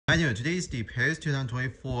Hi there, today is the Paris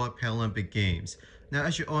 2024 Paralympic Games. Now,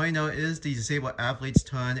 as you already know, it is the disabled athlete's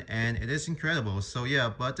turn, and it is incredible. So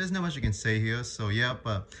yeah, but there's not much you can say here. So yeah,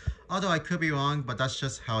 but although I could be wrong, but that's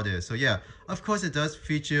just how it is. So yeah, of course it does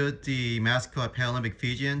feature the mascot Paralympic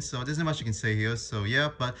Fijian. So there's not much you can say here. So yeah,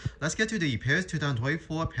 but let's get to the Paris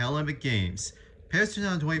 2024 Paralympic Games. Paris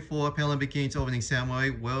 2024 Paralympic Games opening ceremony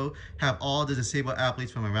will have all the disabled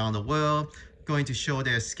athletes from around the world going to show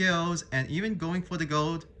their skills and even going for the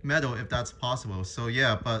gold medal if that's possible. So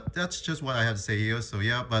yeah, but that's just what I have to say here. So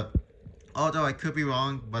yeah, but although I could be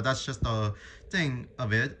wrong, but that's just the thing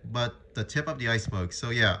of it, but the tip of the iceberg.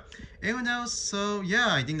 So yeah, anyone else? So yeah,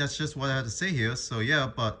 I think that's just what I have to say here. So yeah,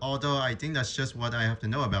 but although I think that's just what I have to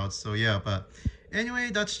know about. So yeah, but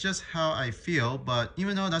anyway, that's just how I feel. But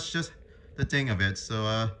even though that's just the thing of it.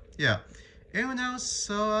 So yeah, anyone else?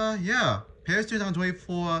 So yeah, Paris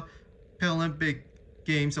 2024 Paralympic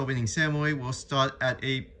Games opening ceremony will start at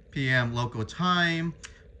 8 p.m. local time,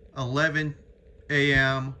 11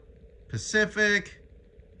 a.m. Pacific,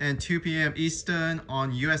 and 2 p.m. Eastern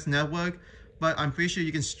on US network. But I'm pretty sure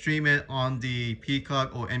you can stream it on the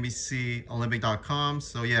Peacock or NBCOlympic.com.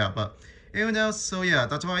 So yeah, but anyone else? So yeah,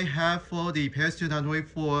 that's all I have for the Paris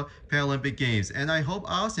 2024 Paralympic Games. And I hope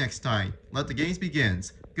I'll see you next time. Let the games begin.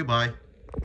 Goodbye.